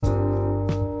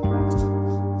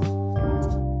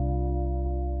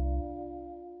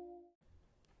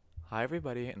Hi,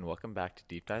 everybody, and welcome back to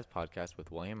Deep Dives Podcast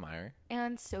with William Meyer.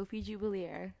 And Sophie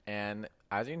Jubilier. And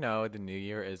as you know, the new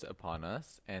year is upon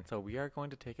us, and so we are going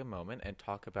to take a moment and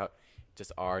talk about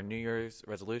just our New Year's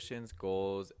resolutions,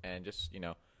 goals, and just,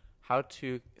 how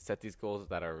to set these goals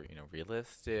that are,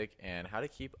 realistic and how to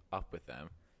keep up with them.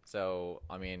 So,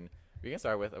 we can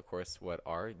start with, of course, what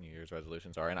our New Year's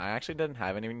resolutions are. And I actually didn't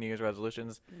have any New Year's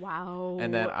resolutions. Wow.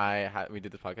 And then we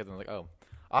did this podcast, and I was like, oh,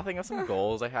 I'll think of some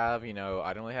goals I have. I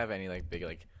don't really have any like big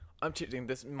I'm choosing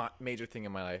this major thing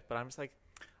in my life, but I'm just like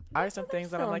I have some things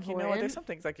that I'm like, there's some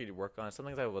things I could work on, some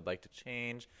things I would like to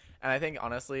change, and I think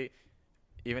honestly,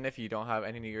 even if you don't have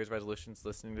any New Year's resolutions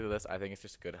listening to this, I think it's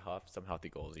just good to have some healthy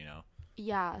goals.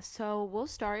 Yeah, so we'll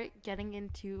start getting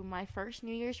into my first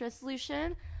New Year's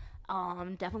resolution.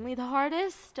 Definitely the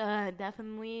hardest,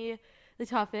 definitely the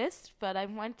toughest, but I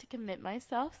want to commit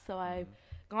myself, so I've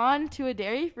gone to a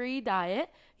dairy-free diet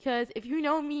because if you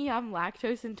know me, I'm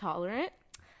lactose intolerant.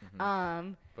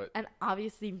 And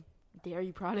obviously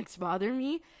dairy products bother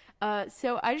me.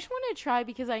 So I just want to try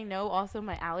because I know also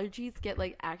my allergies get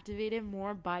like activated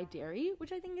more by dairy,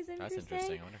 which I think is interesting. That's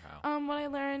interesting. I wonder how. What I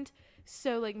learned.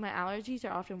 So like my allergies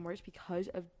are often worse because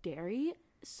of dairy.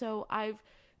 So I've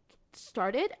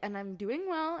started and I'm doing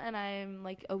well and I'm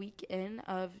like a week in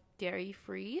of dairy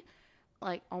free,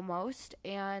 like almost,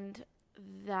 and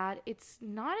that it's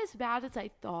not as bad as I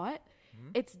thought.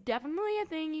 It's definitely a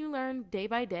thing you learn day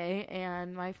by day,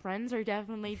 and my friends are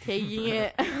definitely taking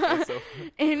it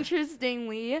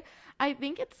interestingly. I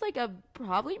think it's like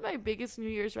probably my biggest New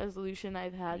Year's resolution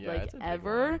I've had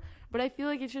ever, but I feel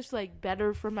like it's just like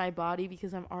better for my body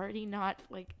because I'm already not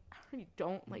like I already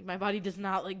don't like my body does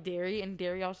not like dairy, and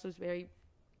dairy also is very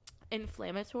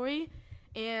inflammatory.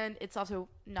 And it's also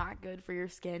not good for your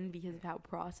skin because of how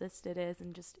processed it is,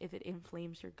 and just if it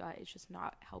inflames your gut, it's just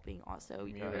not helping. Also,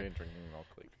 you're drinking milk.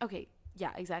 Okay,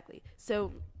 yeah, exactly.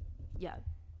 So, yeah,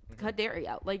 cut dairy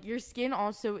out. Like your skin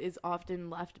also is often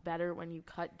left better when you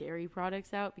cut dairy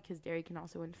products out because dairy can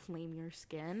also inflame your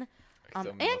skin,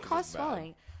 and cause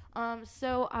swelling.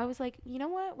 So I was like, you know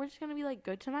what? We're just gonna be like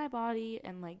good to my body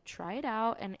and like try it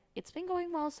out, and it's been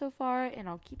going well so far, and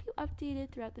I'll keep you updated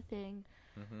throughout the thing.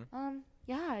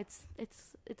 Yeah,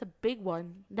 it's a big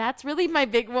one. That's really my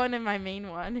big one and my main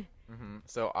one.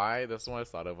 So this one I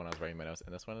thought of when I was writing my notes,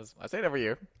 and this one is I say it every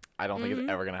year. I don't think it's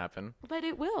ever gonna happen. But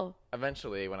it will.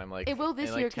 Eventually, when I'm like it will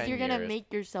this year because you're gonna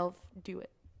make yourself do it.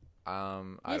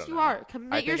 Yes, you are.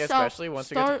 Commit I think yourself. Especially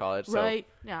once you get to college. Right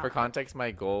now. For context,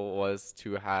 my goal was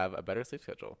to have a better sleep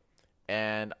schedule,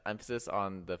 and emphasis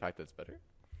on the fact that it's better.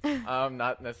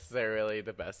 Not necessarily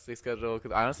the best sleep schedule,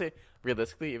 because honestly,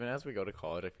 realistically, even as we go to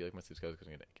college, I feel like my sleep schedule is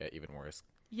going to get even worse.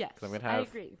 Yes, I'm going to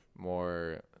have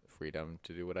more freedom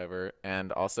to do whatever,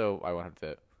 and also I won't have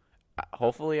to.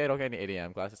 Hopefully, I don't get any 8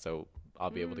 a.m. classes, so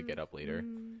I'll be able to get up later.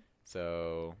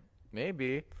 So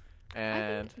maybe,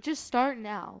 and I think just start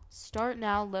now. Start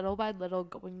now, little by little,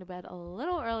 going to bed a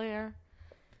little earlier.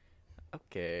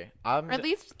 Okay, or at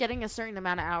least getting a certain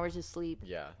amount of hours of sleep.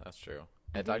 Yeah, that's true.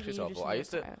 It's actually so helpful.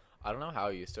 I don't know how I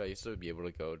used to be able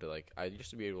to go to I used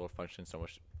to be able to function so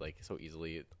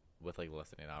easily with like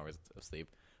less than 8 hours of sleep.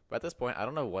 But at this point, I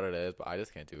don't know what it is, but I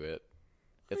just can't do it.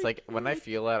 It's like when I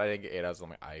feel it, I didn't get 8 hours. I'm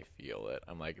like, I feel it.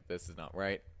 I'm like, this is not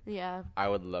right. Yeah. I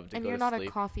would love to go to sleep. And you're not a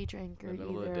coffee drinker in the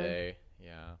middle of the day.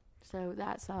 Yeah. So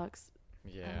that sucks.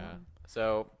 Yeah.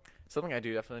 So something I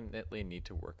do definitely need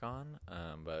to work on.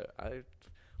 But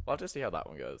I'll just see how that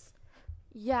one goes.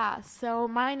 Yeah, so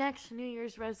my next New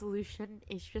Year's resolution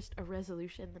is just a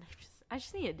resolution that I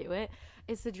just need to do it.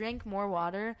 Is to drink more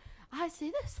water. I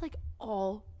say this like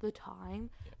all the time,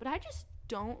 but I just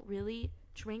don't really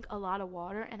drink a lot of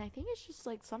water, and I think it's just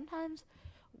like sometimes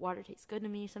water tastes good to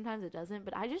me, sometimes it doesn't,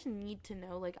 but I just need to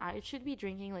know like I should be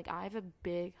drinking like I have a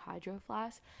big hydro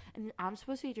flask, and I'm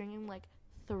supposed to be drinking like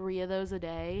 3 of those a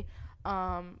day.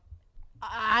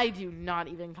 I do not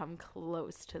even come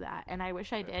close to that, and I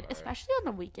wish I did, especially on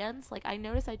the weekends. Like, I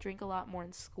notice I drink a lot more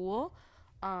in school,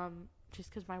 just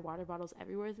because my water bottle's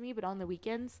everywhere with me, but on the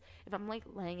weekends, if I'm, like,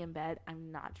 laying in bed,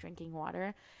 I'm not drinking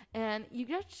water, and you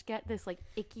just get this, like,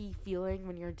 icky feeling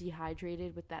when you're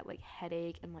dehydrated with that, like,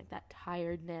 headache and, like, that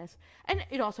tiredness, and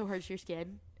it also hurts your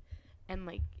skin, and,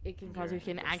 like, it can cause your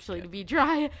skin actually to be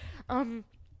dry, and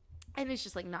it's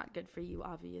just, like, not good for you,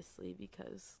 obviously,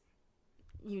 because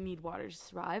you need water to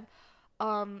survive.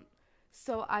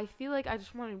 So I feel like I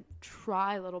just want to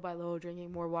try little by little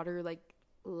drinking more water, like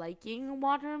liking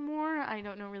water more. I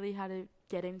don't know really how to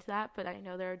get into that, but I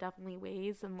know there are definitely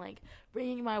ways, and like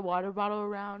bringing my water bottle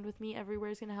around with me everywhere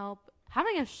is gonna help.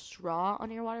 Having a straw on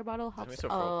your water bottle helps a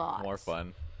lot. More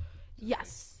fun.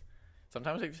 Yes.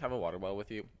 Sometimes I just have a water bottle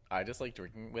with you. I just like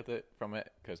drinking with it from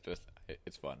it because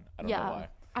it's fun. I don't know Yeah, why.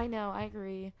 I know. I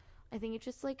agree. I think it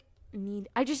just like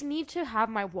I just need to have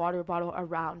my water bottle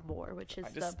around more, which is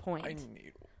the point. I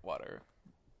need water.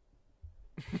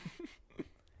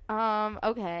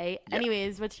 Okay. Yeah.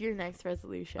 Anyways, what's your next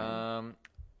resolution?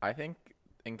 I think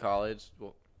in college,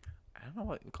 well, I don't know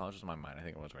what in college was in my mind. I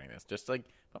think I was writing this. Just like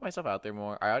put myself out there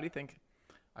more. I already think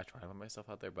I try to put myself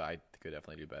out there, but I could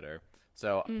definitely do better.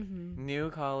 So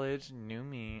new college, new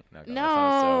me. No, God, that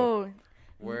sounds so. No.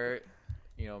 We're,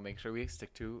 make sure we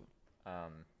stick to,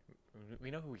 we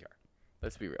know who we are.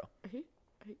 Let's be real.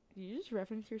 Did you just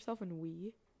reference yourself in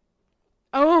we?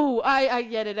 Oh, I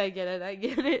get it. I get it. I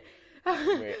get it.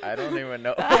 Wait, I don't even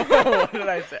know. What did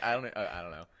I say? I don't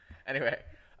know. Anyway,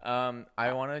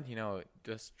 I want to,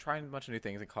 just try a bunch of new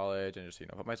things in college and just,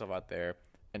 put myself out there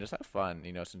and just have fun,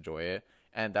 just enjoy it.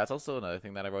 And that's also another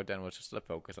thing that I wrote down was just to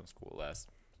focus on school less.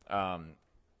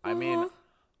 I mean,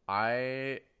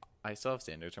 I still have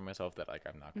standards for myself that like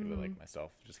I'm not going to like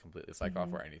myself just completely psych off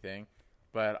or anything.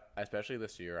 But especially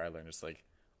this year, I learned just like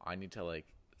I need to like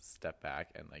step back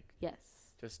and like yes,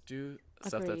 just do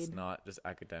stuff that's not just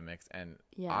academics. And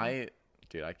I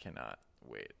cannot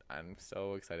wait. I'm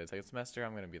so excited. Second semester,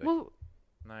 I'm going to be like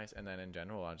nice. And then in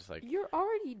general, I'm just like you're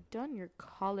already done your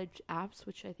college apps,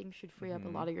 which I think should free up a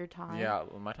lot of your time. Yeah,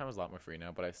 well, my time is a lot more free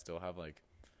now, but I still have like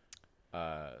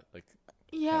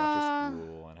yeah, after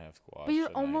school and have squash. but you're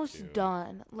almost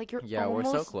done. Like you're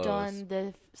almost we're so close. Done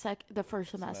the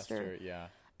first semester. Yeah.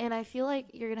 And I feel like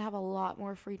you're gonna have a lot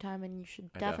more free time, and you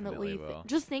should definitely will.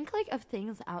 just think like of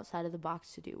things outside of the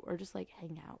box to do, or just like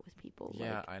hang out with people.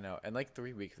 Yeah, like, I know. And like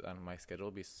 3 weeks on my schedule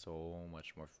will be so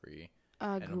much more free.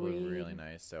 Agreed. And it'll be really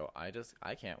nice. So I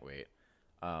can't wait.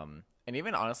 And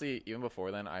even honestly, even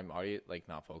before then, I'm already like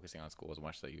not focusing on school as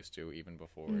much as I used to. Even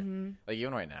before, like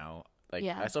even right now, like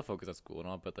I still focus on school and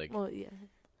all, but like,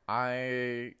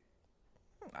 I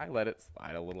let it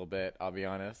slide a little bit. I'll be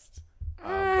honest.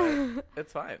 But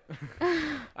it's fine.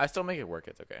 I still make it work.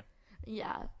 It's okay.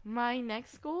 Yeah. My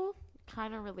next goal,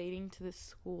 kind of relating to the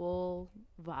school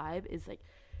vibe, is like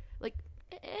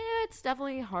it's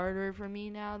definitely harder for me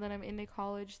now that I'm into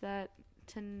college to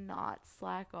not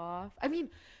slack off. I mean,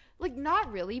 like not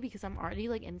really because I'm already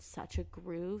like in such a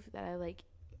groove that I like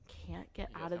can't get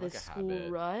out of this school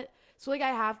rut. So like I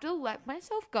have to let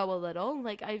myself go a little.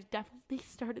 Like I've definitely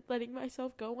started letting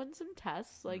myself go on some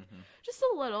tests, like just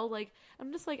a little. Like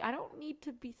I'm just like I don't need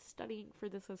to be studying for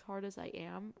this as hard as I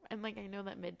am. And like I know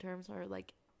that midterms are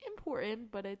like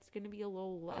important, but it's gonna be a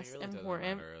little less really important.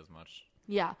 doesn't matter as much.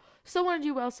 Yeah, still want to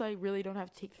do well, so I really don't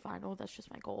have to take the final. That's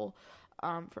just my goal.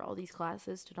 For all these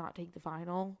classes to not take the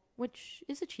final, which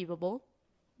is achievable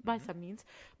by some means,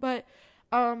 but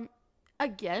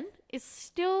again, it's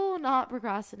still not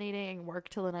procrastinating work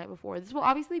till the night before. This will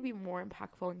obviously be more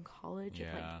impactful in college.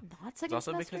 Yeah. And, like, not second it's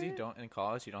also semester. because in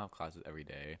college you don't have classes every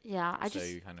day. Yeah, so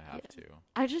you kind of have to.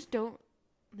 I just don't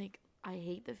like. I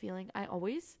hate the feeling. I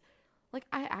always like.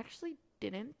 I actually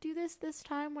didn't do this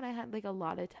time when I had like a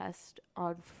lot of tests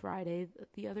on Friday.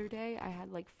 The other day, I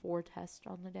had like 4 tests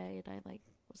on the day, and I like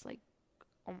was like,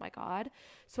 oh my god.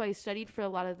 So I studied for a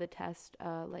lot of the tests,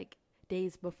 like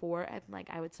days before, and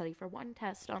like I would study for one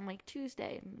test on like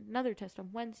Tuesday and another test on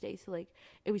Wednesday, so like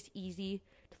it was easy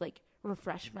to like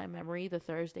refresh my memory the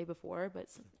Thursday before. But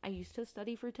I used to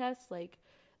study for tests like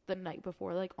the night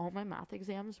before. Like all my math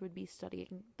exams would be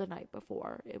studying the night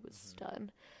before it was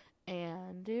done,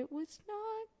 and it was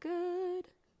not good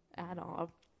at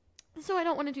all. So I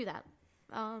don't want to do that.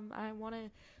 I want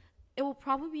to. It will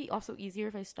probably be also easier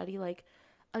if I study like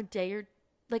a day or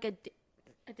like a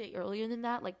day earlier than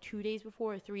that, like 2 days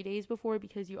before or 3 days before,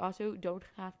 because you also don't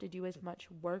have to do as much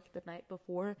work the night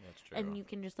before. That's true. And you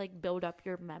can just like build up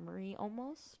your memory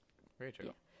almost. Very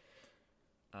true.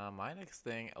 Yeah. My next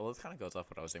thing, well, this kind of goes off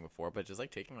what I was saying before, but just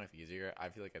like taking life easier. I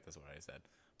feel like that's what I said,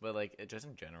 but like it just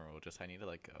in general, just I need to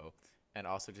let go, and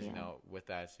also just with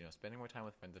that, spending more time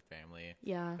with friends and family.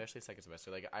 Yeah. Especially second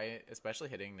semester, like especially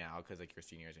hitting now because like you're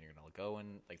seniors and you're gonna go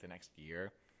in like the next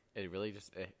year. It really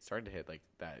just started to hit like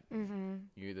that.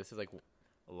 This is like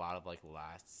a lot of like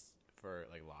lasts for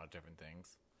like a lot of different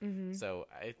things. So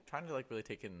I trying to like really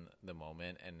take in the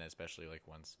moment, and especially like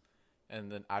once,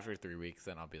 and then after 3 weeks,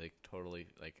 then I'll be like totally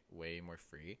like way more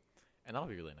free, and that'll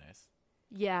be really nice.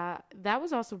 Yeah, that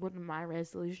was also one of my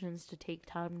resolutions, to take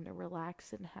time to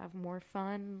relax and have more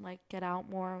fun, like get out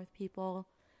more with people.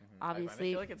 Obviously,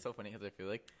 I feel like it's so funny because I feel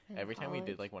like every time we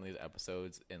did like one of these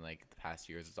episodes in like the past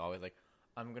years, it's always like,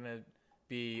 I'm gonna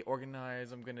be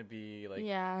organized. I'm gonna be like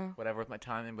whatever with my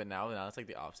time. But now it's like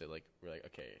the opposite. Like we're like,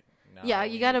 okay, Yeah, No,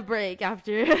 you we got a need. break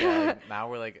after Yeah, like, now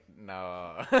we're like,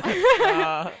 no.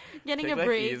 No. getting Take a life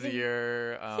break.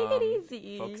 easier. Take it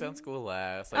easy. Focus on school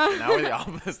less. Like now we're the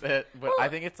opposite. But I Well,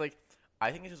 think it's like,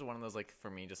 I think it's just one of those, like,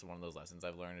 for me, just one of those lessons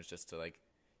I've learned is just to, like,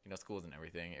 school isn't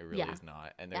everything. It really yeah, is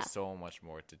not, and yeah, there's so much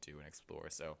more to do and explore.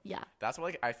 So yeah. that's what,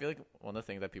 like, I feel like one of the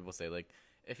things that people say, like,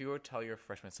 if you were to tell your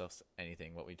freshman self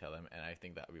anything, what would you tell them? And I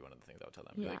think that would be one of the things I would tell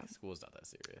them. Be Yeah. like, school's not that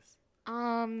serious.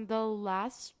 The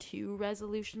last two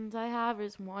resolutions I have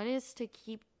is one is to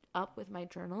keep up with my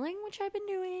journaling, which I've been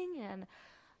doing, and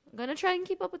I'm gonna try and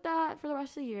keep up with that for the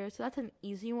rest of the year. So that's an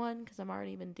easy one because I'm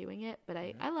already been doing it, but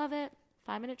I love it.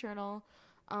 5-minute journal.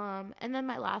 And then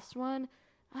my last one,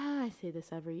 I say this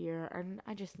every year, and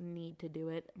I just need to do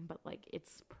it, but like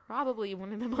it's probably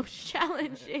one of the most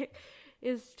challenging.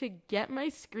 Is to get my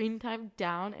screen time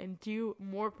down and do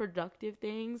more productive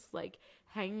things like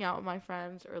hanging out with my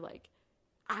friends or like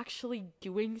actually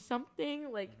doing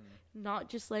something, like not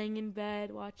just laying in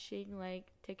bed watching like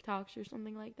TikToks or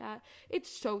something like that. It's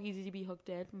so easy to be hooked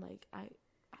in. Like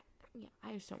yeah,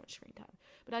 I have so much screen time,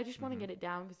 but I just want to get it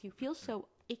down because you feel so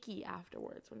icky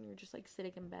afterwards when you're just like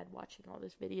sitting in bed watching all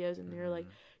these videos and you're like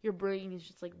your brain is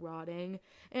just like rotting.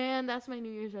 And that's my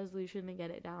New Year's resolution, to get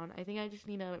it down. I think I just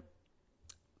need to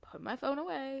put my phone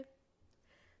away.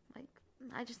 Like,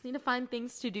 I just need to find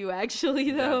things to do,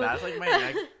 actually, though. Yeah, that's like my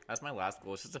next. That's my last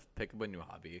goal. Is just to pick up a new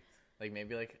hobby. Like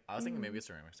maybe like I was thinking maybe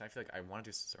ceramics. I feel like I want to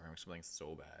do ceramics something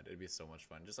so bad. It'd be so much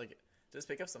fun. Just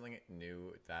pick up something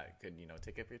new that could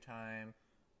take up your time,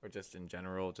 or just in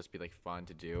general just be like fun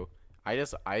to do. I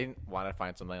want to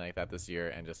find something like that this year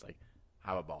and just like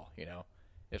have a ball.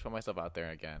 Just put myself out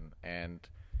there again. And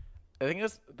I think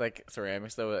it's like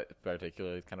ceramics though,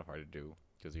 particularly, it's kind of hard to do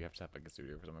because you have to have like a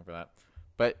studio for something for that.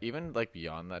 But even like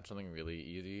beyond that, something really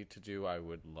easy to do, I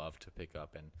would love to pick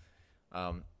up,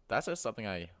 and that's just something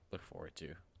I look forward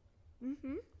to.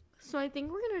 So I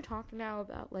think we're going to talk now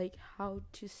about like how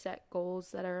to set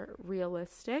goals that are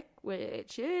realistic,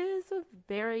 which is a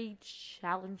very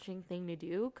challenging thing to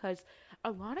do because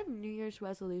a lot of New Year's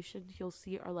resolutions you'll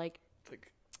see are like,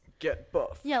 Get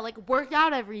buff. yeah, like work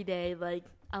out every day, like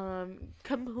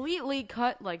completely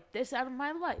cut like this out of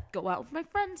my life, go out with my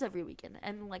friends every weekend,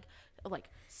 and like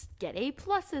get A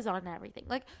pluses on everything.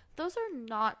 Like those are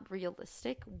not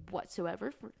realistic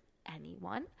whatsoever for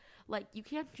anyone. Like you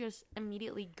can't just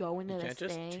immediately go into You this can't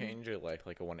just thing. change your life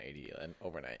like a 180 and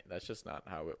overnight. That's just not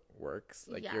how it works.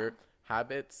 Like Yeah. your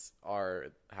habits are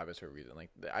habits for a reason. Like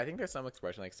I think there's some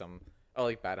expression like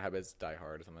like bad habits die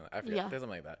hard or something. I forget. Yeah. There's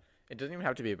something like that. It doesn't even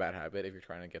have to be a bad habit if you're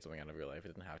trying to get something out of your life. It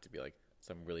doesn't have to be like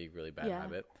some really really bad Yeah.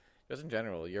 habit. Just in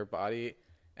general, your body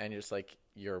and just like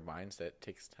your mindset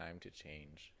takes time to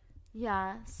change.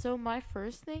 Yeah, so my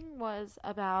first thing was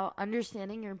about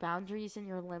understanding your boundaries and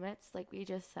your limits. Like we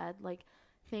just said, like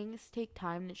things take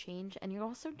time to change, and you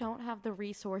also don't have the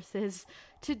resources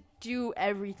to do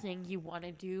everything you want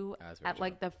to do That's very at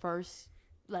like the first,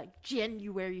 like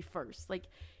January 1st.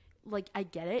 Like I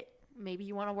get it. Maybe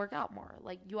you want to work out more.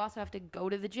 Like you also have to go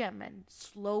to the gym and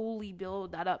slowly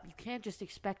build that up. You can't just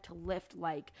expect to lift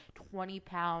like 20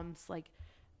 pounds,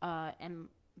 and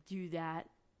do that.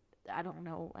 I don't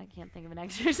know. I can't think of an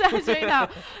exercise right now.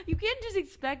 You can't just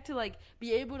expect to like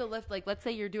be able to lift, like, let's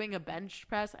say you're doing a bench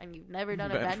press and you've never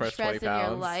done a Bench bench press press 20 in your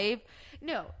pounds. life.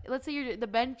 No, let's say the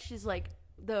bench is like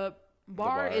the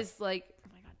bar is like, oh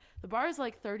my god, the bar is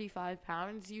like 35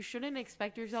 pounds. You shouldn't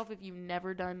expect yourself, if you've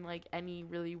never done like any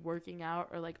really working out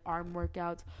or like arm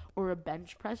workouts or a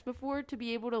bench press before, to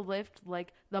be able to lift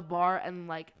like the bar and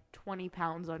like 20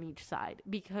 pounds on each side,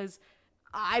 because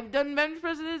I've done bench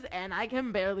presses and I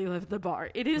can barely lift the bar.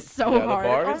 It is so Yeah, the hard.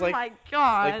 bar Oh is, like- my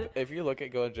god. Like if you look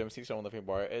at go to the gym, see someone lifting a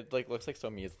bar, it like looks like so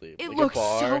measly. It like looks a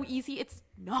bar, so easy. It's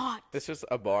not. It's just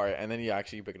a bar, and then you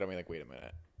actually pick it up and you're like, wait a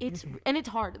minute. It's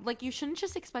hard. Like you shouldn't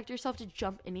just expect yourself to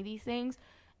jump into these things,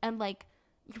 and like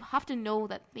you have to know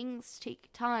that things take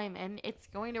time and it's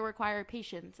going to require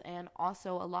patience and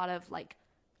also a lot of like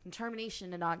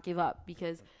determination to not give up,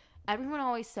 because everyone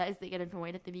always says they get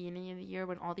annoyed at the beginning of the year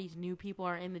when all these new people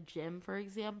are in the gym, for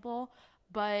example,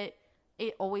 but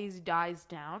it always dies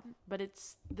down. But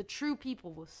it's the true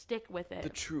people will stick with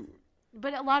it. true.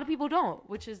 But a lot of people don't,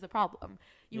 which is the problem.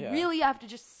 You Yeah. really have to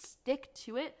just stick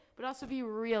to it, but also be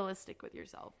realistic with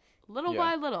yourself. Little Yeah.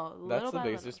 by little. That's Little the by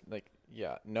biggest, little. just like,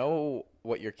 yeah, know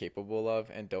what you're capable of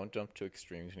and don't jump to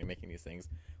extremes when you're making these things.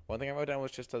 One thing I wrote down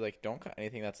was just to like, don't cut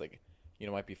anything that's like,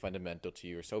 might be fundamental to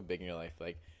you or so big in your life.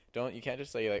 Like, you can't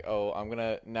just say like, oh, I'm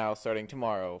gonna now starting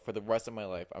tomorrow for the rest of my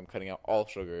life, I'm cutting out all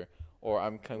sugar, or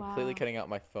I'm completely Wow. cutting out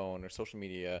my phone or social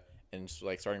media and just,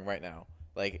 like starting right now.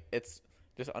 Like, it's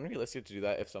just unrealistic to do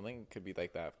that if something could be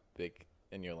like that big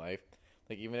in your life.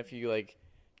 Like even if you like,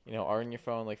 are on your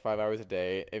phone like 5 hours a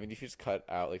day, even if you just cut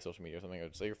out like social media or something, or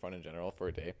just like your phone in general for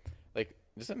a day, like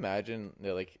just imagine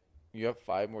that like you have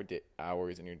 5 more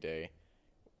hours in your day.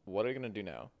 What are you gonna do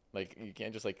now? Like you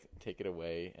can't just like take it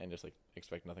away and just like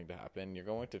expect nothing to happen. You're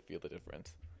going to feel the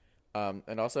difference.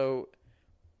 And also,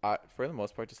 for the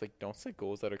most part, just like don't set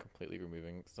goals that are completely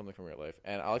removing something from your life.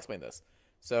 And I'll explain this.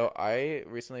 So I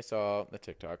recently saw the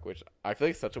TikTok, which I feel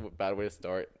like is such a bad way to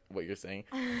start what you're saying.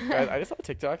 Guys, I just saw a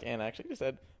TikTok and I actually just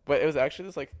said, but it was actually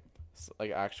this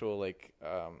like actual like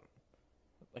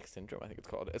syndrome. I think it's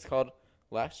called. It's called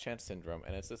last chance syndrome,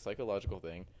 and it's this psychological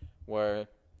thing where,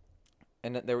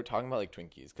 and they were talking about like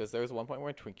Twinkies, because there was one point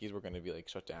where Twinkies were going to be like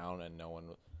shut down and no one,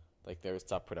 like there was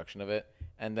stop production of it,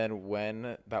 and then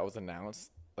when that was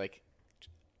announced, like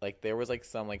there was like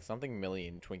something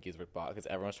million Twinkies were bought because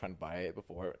everyone was trying to buy it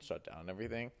before it shut down and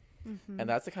everything. And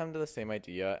that's the kind of the same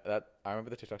idea that I remember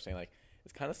the TikTok saying, like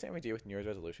it's kind of the same idea with New Year's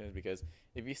resolutions, because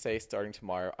if you say starting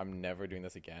tomorrow I'm never doing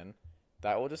this again,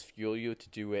 that will just fuel you to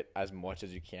do it as much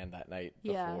as you can that night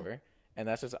before, and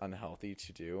that's just unhealthy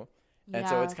to do. And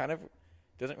so it's kind of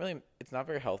it's not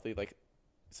very healthy, like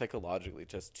psychologically,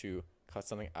 just to cut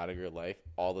something out of your life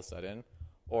all of a sudden,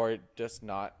 or just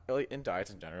not really in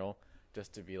diets in general,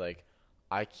 just to be like,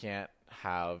 I can't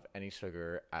have any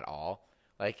sugar at all.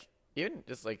 Like even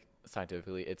just like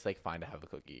scientifically, it's like fine to have a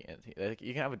cookie, and like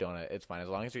you can have a donut, it's fine as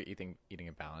long as you're eating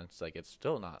a balance. Like it's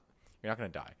still not, you're not gonna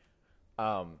die.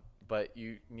 But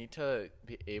you need to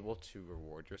be able to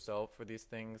reward yourself for these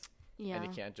things. Yeah. And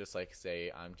you can't just like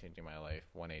say I'm changing my life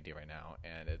 180 right now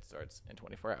and it starts in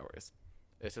 24 hours.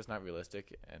 It's just not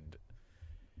realistic, and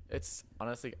it's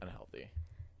honestly unhealthy.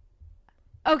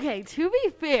 Okay, to be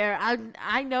fair,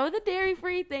 I know the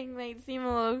dairy-free thing might seem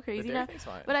a little crazy now,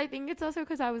 but I think it's also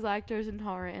because I was lactose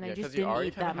intolerant and I just didn't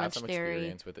eat that much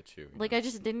dairy. With it too, like I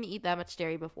just didn't eat that much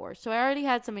dairy before, so I already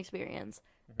had some experience.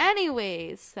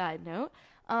 Anyways, side note,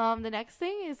 the next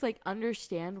thing is like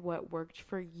understand what worked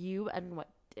for you and what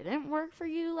didn't work for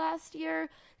you last year.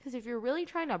 Because if you're really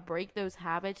trying to break those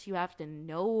habits, you have to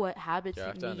know what habits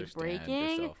you need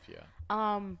breaking.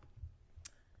 Yourself,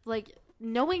 like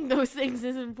knowing those things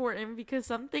is important, because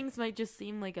some things might just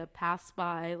seem like a pass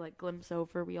by, like glimpse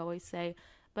over, we always say,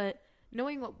 but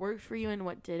knowing what worked for you and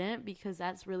what didn't, because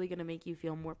that's really going to make you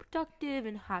feel more productive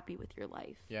and happy with your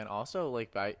life. Yeah, and also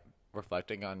like by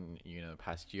reflecting on the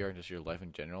past year and just your life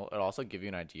in general, it also give you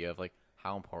an idea of like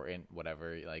how important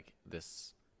whatever like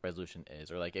this resolution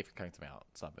is, or like if you're cutting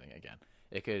something again,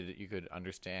 you could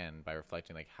understand by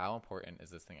reflecting like how important is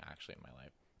this thing actually in my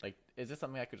life. Like is this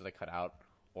something I could just like cut out,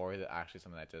 or is it actually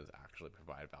something that does actually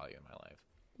provide value in my life?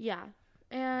 Yeah.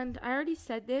 And I already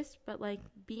said this, but like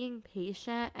being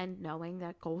patient and knowing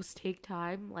that goals take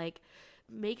time, like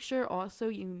make sure also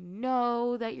you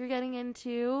know that you're getting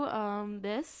into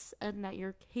this and that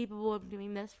you're capable of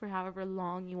doing this for however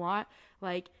long you want.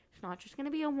 Like it's not just going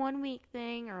to be a 1 week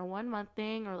thing or a 1 month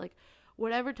thing, or like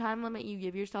whatever time limit you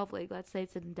give yourself. Like let's say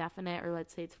it's indefinite, or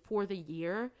let's say it's for the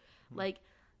year. Like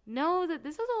know that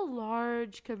this is a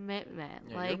large commitment.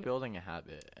 Yeah, like you're building a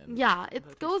habit. And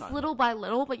it goes little by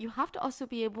little, but you have to also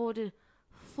be able to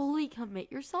fully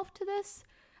commit yourself to this.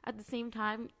 At the same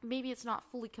time, maybe it's not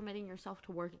fully committing yourself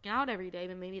to working out every day,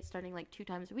 but maybe it's starting like 2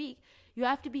 times a week. You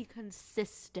have to be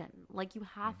consistent. Like you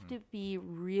have to be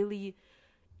really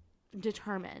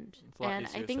determined. And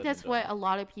I think that's what a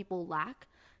lot of people lack.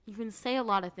 You can say a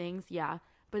lot of things, yeah,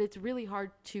 but it's really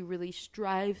hard to really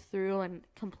strive through and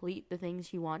complete the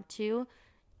things you want to.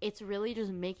 It's really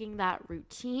just making that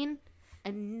routine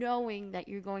and knowing that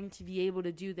you're going to be able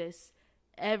to do this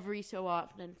every so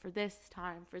often for this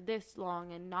time, for this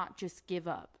long, and not just give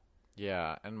up.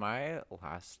 Yeah, and my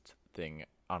last thing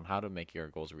on how to make your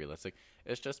goals realistic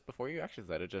is just before you actually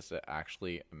set it, just to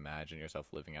actually imagine yourself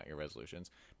living out your resolutions.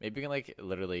 Maybe you can like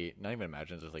literally not even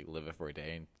imagine, just like live it for a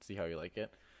day and see how you like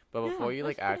it. But before you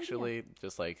like actually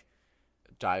just like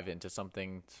dive into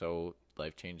something so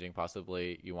life-changing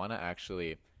possibly, you want to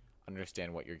actually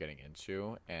understand what you're getting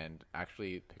into and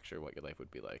actually picture what your life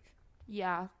would be like.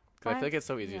 Yeah. Because I feel like it's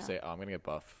so easy to say, oh, I'm going to get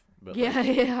buff. But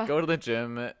go to the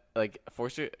gym, like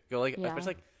especially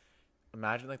like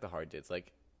imagine like the hard days.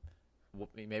 Like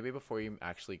maybe before you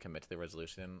actually commit to the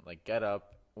resolution, like get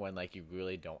up when like you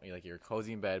really don't, like you're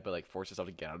cozy in bed, but like force yourself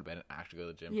to get out of bed and actually go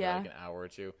to the gym for like an hour or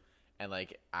two. And,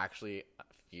 like, actually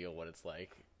feel what it's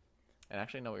like and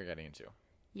actually know what you're getting into.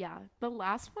 Yeah. The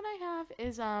last one I have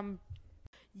is,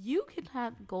 you can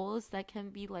have goals that can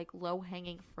be, like,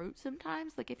 low-hanging fruit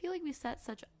sometimes. Like, I feel like we set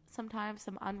sometimes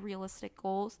some unrealistic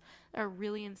goals that are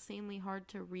really insanely hard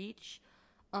to reach.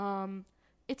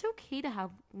 It's okay to have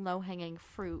low-hanging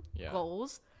fruit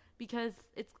goals, because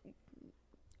it's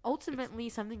ultimately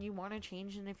something you want to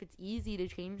change, and if it's easy to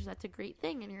change, that's a great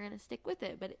thing and you're going to stick with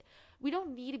it. But we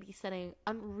don't need to be setting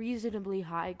unreasonably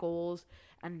high goals,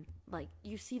 and like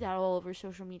you see that all over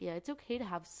social media. It's okay to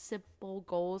have simple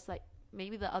goals that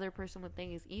maybe the other person would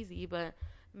think is easy, but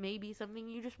maybe something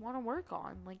you just want to work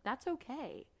on. Like, that's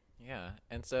okay. Yeah,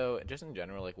 and so just in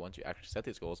general, like once you actually set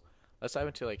these goals, let's dive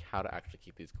into like how to actually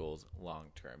keep these goals long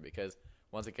term. Because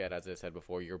once again, as I said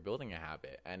before, you're building a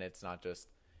habit, and it's not just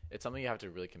it's something you have to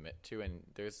really commit to. And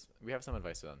we have some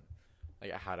advice on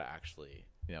like how to actually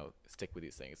stick with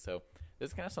these things. So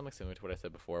this is kind of something similar to what I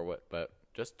said before. But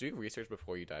just do research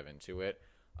before you dive into it.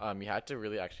 You have to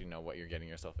really actually know what you're getting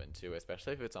yourself into,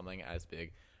 especially if it's something as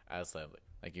big as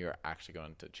like you're actually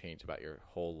going to change about your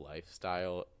whole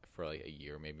lifestyle for like a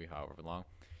year, maybe however long.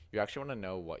 You actually want to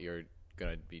know what you're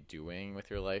going to be doing with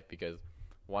your life, because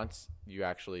once you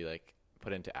actually like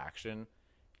put into action,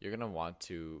 you're going to want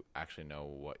to actually know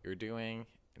what you're doing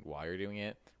and why you're doing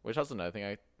it, which is also another thing.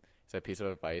 It's a piece of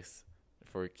advice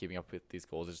for keeping up with these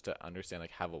goals is to understand,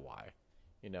 like, have a why.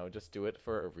 Just do it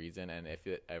for a reason, and if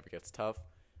it ever gets tough,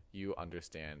 you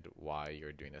understand why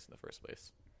you're doing this in the first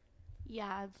place.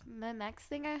 Yeah, the next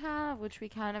thing I have, which we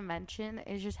kind of mentioned,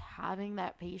 is just having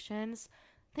that patience.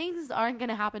 Things aren't going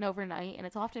to happen overnight, and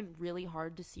it's often really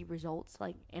hard to see results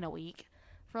like in a week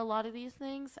for a lot of these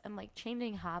things. And like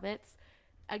changing habits,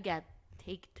 again,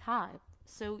 take time.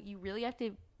 So you really have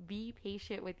to be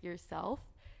patient with yourself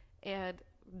and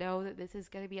know that this is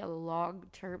going to be a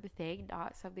long-term thing,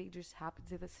 not something just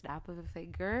happens in the snap of a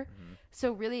finger. Mm-hmm.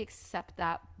 So really accept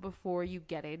that before you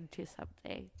get into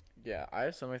something. Yeah, I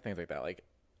have so many things like that. Like,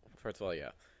 first of all, yeah,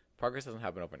 progress doesn't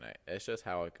happen overnight. It's just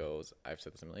how it goes. I've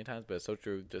said this a million times, but it's so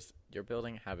true. Just you're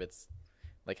building habits.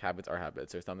 Like, habits are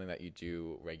habits. There's something that you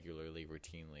do regularly,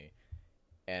 routinely.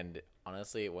 And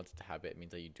honestly, once it's a habit, it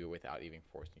means that you do it without even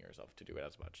forcing yourself to do it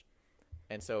as much.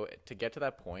 And so to get to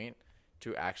that point,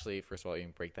 to actually, first of all,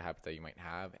 even break the habits that you might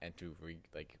have and to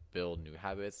build new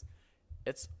habits,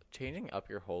 it's changing up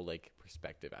your whole like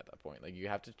perspective at that point. Like, you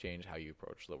have to change how you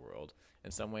approach the world in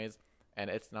some ways,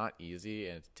 and it's not easy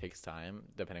and it takes time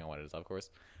depending on what it is, of course.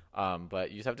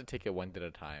 But you just have to take it one day at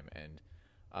a time.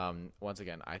 And once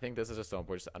again, I think this is just so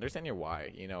important. Just understand your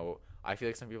why. I feel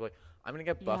like some people are like, I'm gonna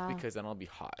get buff because then I'll be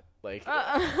hot. Like,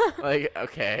 like,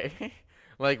 okay,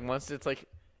 like once it's like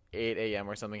 8 a.m.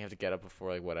 or something, you have to get up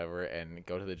before like whatever and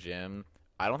go to the gym.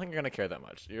 I don't think you're gonna care that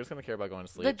much. You're just gonna care about going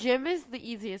to sleep. The gym is the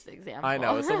easiest example. I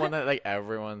know, it's the one that like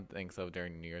everyone thinks of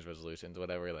during New Year's resolutions,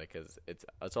 whatever. Like, cause it's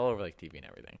all over like TV and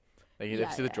everything. Like, you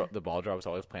see the ball drops,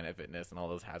 always Planet Fitness and all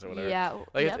those hats or whatever. Yeah,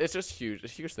 like it's just huge.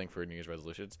 It's a huge thing for New Year's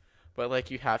resolutions. But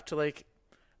like, you have to like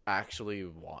actually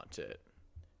want it,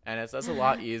 and that's a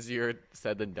lot easier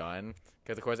said than done.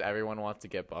 Because of course everyone wants to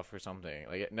get buff or something.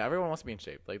 Like, everyone wants to be in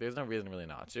shape. Like, there's no reason really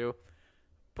not to.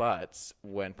 But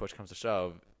when push comes to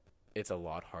shove, it's a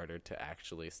lot harder to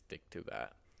actually stick to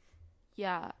that.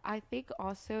 Yeah, I think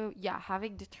also,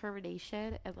 having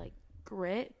determination and like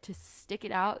grit to stick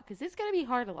it out, because it's gonna be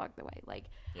hard along the way. Like,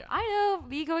 I know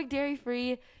me going dairy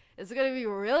free is gonna be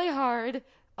really hard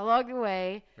along the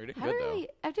way. You're doing good though.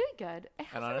 I'm doing good.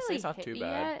 And honestly, it's not too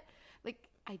bad. Yet. Like,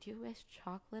 I do miss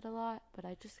chocolate a lot, but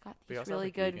I just got these really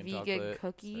good vegan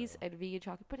cookies and vegan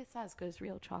chocolate. But it's not as good as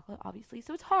real chocolate, obviously.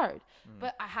 So it's hard.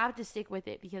 But I have to stick with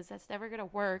it, because that's never going to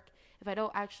work if I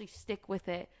don't actually stick with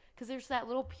it. Because there's that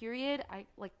little period,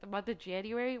 like the month of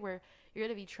January, where you're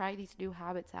going to be trying these new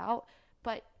habits out.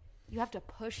 But you have to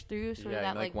push through sort of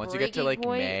that like once you get to like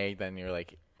point. May, then you're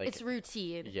like it's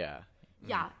routine. Yeah.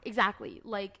 Yeah, exactly.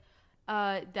 Like,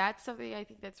 that's something I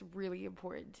think that's really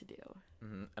important to do.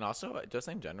 Mm-hmm. And also, just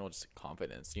in general, just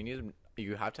confidence.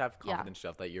 You have to have confidence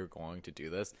stuff that you're going to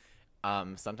do this.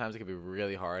 Sometimes it could be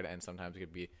really hard, and sometimes it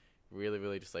could be really,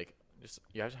 really just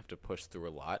you have to push through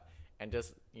a lot, and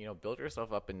just build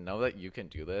yourself up and know that you can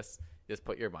do this. Just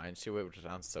put your mind to it, which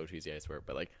sounds so cheesy, I swear,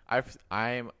 but like I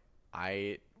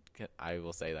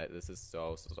will say that this is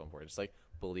so important. Just like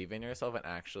believe in yourself and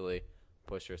actually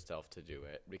push yourself to do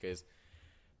it, because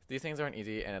these things aren't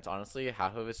easy, and it's honestly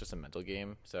half of it's just a mental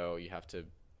game. So you have to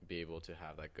be able to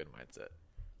have that good mindset.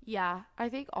 Yeah, I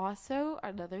think also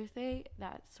another thing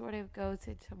that sort of goes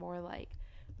into more like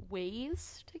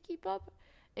ways to keep up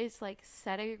is like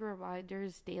setting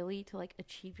reminders daily to like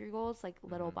achieve your goals, like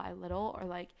little by little, or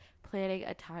like planning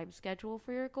a time schedule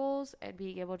for your goals and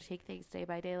being able to take things day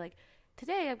by day. Like,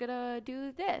 today I'm gonna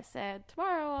do this, and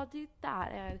tomorrow I'll do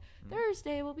that, and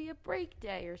Thursday will be a break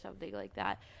day or something like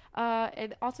that.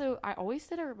 And also, I always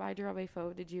set a reminder on my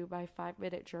phone to do my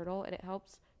 5-minute journal, and it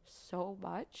helps so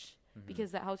much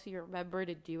because that helps you remember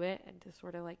to do it and to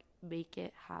sort of like make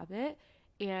it habit.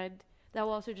 And that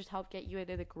will also just help get you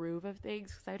into the groove of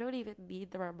things, because I don't even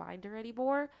need the reminder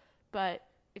anymore, but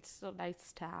it's still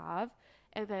nice to have.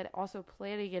 And then also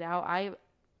planning it out.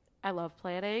 I love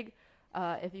planning,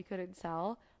 if you couldn't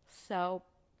tell. So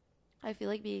I feel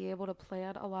like being able to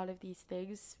plan a lot of these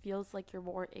things feels like you're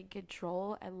more in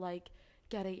control and like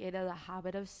getting into the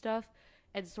habit of stuff,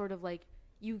 and sort of like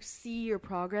you see your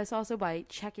progress also by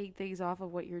checking things off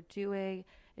of what you're doing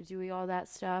and doing all that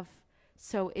stuff.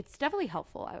 So it's definitely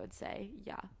helpful, I would say.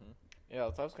 Yeah. Yeah,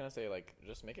 that's what I was gonna say. Like,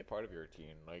 just make it part of your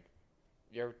routine. Like,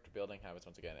 you're building habits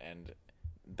once again, and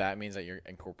that means that you're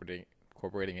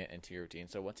incorporating it into your routine.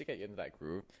 So once you get into that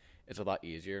groove, it's a lot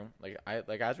easier. Like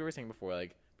as we were saying before,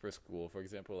 like for school, for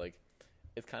example, like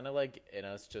it's kind of like in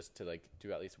us just to like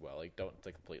do at least well. Like don't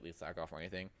like completely slack off or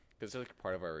anything, because it's like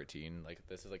part of our routine. Like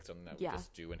this is like something that we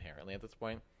just do inherently at this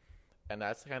point, and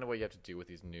that's kind of what you have to do with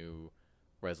these new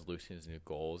resolutions, new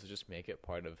goals. Is just make it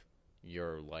part of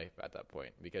your life at that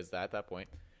point, because at that point,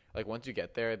 like once you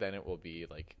get there, then it will be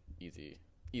like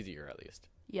easier at least.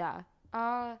 Yeah.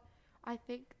 I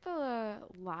think the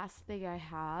last thing I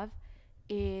have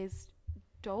is,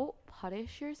 don't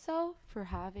punish yourself for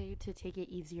having to take it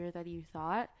easier than you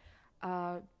thought.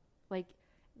 Like,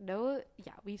 no,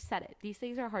 yeah, we've said it. These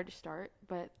things are hard to start,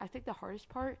 but I think the hardest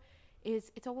part is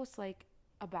it's almost like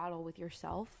a battle with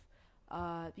yourself,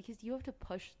 because you have to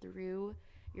push through.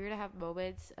 You're going to have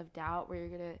moments of doubt where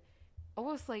you're going to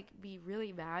almost like be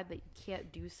really mad that you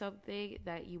can't do something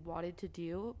that you wanted to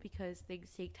do because things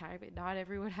take time and not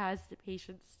everyone has the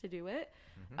patience to do it.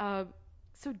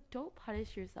 So don't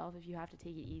punish yourself if you have to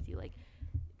take it easy. Like,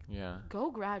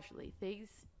 go gradually. Things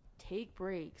take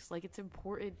breaks. Like, it's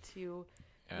important to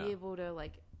be able to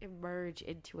like emerge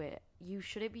into it. You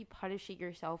shouldn't be punishing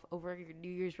yourself over your New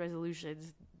Year's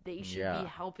resolutions. They should be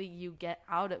helping you get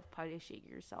out of punishing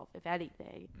yourself, if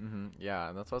anything. Yeah,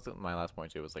 and that's also my last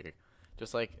point too. Was like,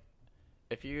 just like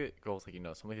if you goals like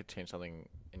something to change something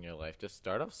in your life, just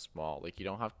start off small. Like you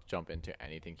don't have to jump into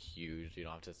anything huge. You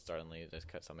don't have to suddenly just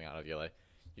cut something out of your life.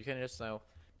 You can just now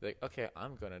be like, okay,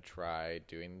 I'm gonna try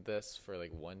doing this for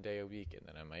like 1 day a week, and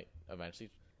then I might eventually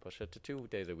push it to 2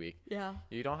 days a week. Yeah.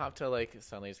 You don't have to like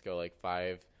suddenly just go like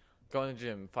go to the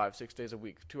gym 5-6 days a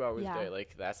week, 2 hours a day.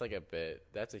 Like that's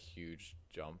a huge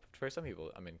jump for some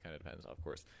people. I mean, kind of depends, of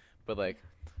course, but like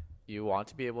you want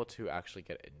to be able to actually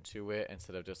get into it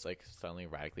instead of just like suddenly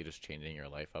radically just changing your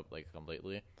life up like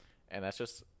completely. And that's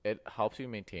just, it helps you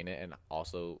maintain it and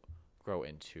also grow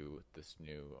into this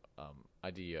new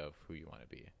idea of who you want to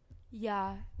be.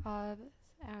 Yeah.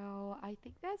 So I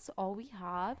think that's all we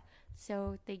have.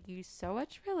 So thank you so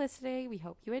much for listening. We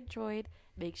hope you enjoyed.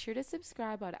 Make sure to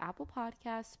subscribe on Apple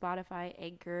Podcasts, Spotify,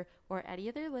 Anchor, or any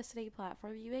other listening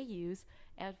platform you may use.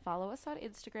 And follow us on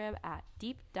Instagram at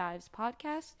Deep Dives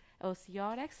Podcast. And we'll see you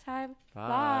all next time.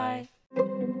 Bye.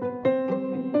 Bye.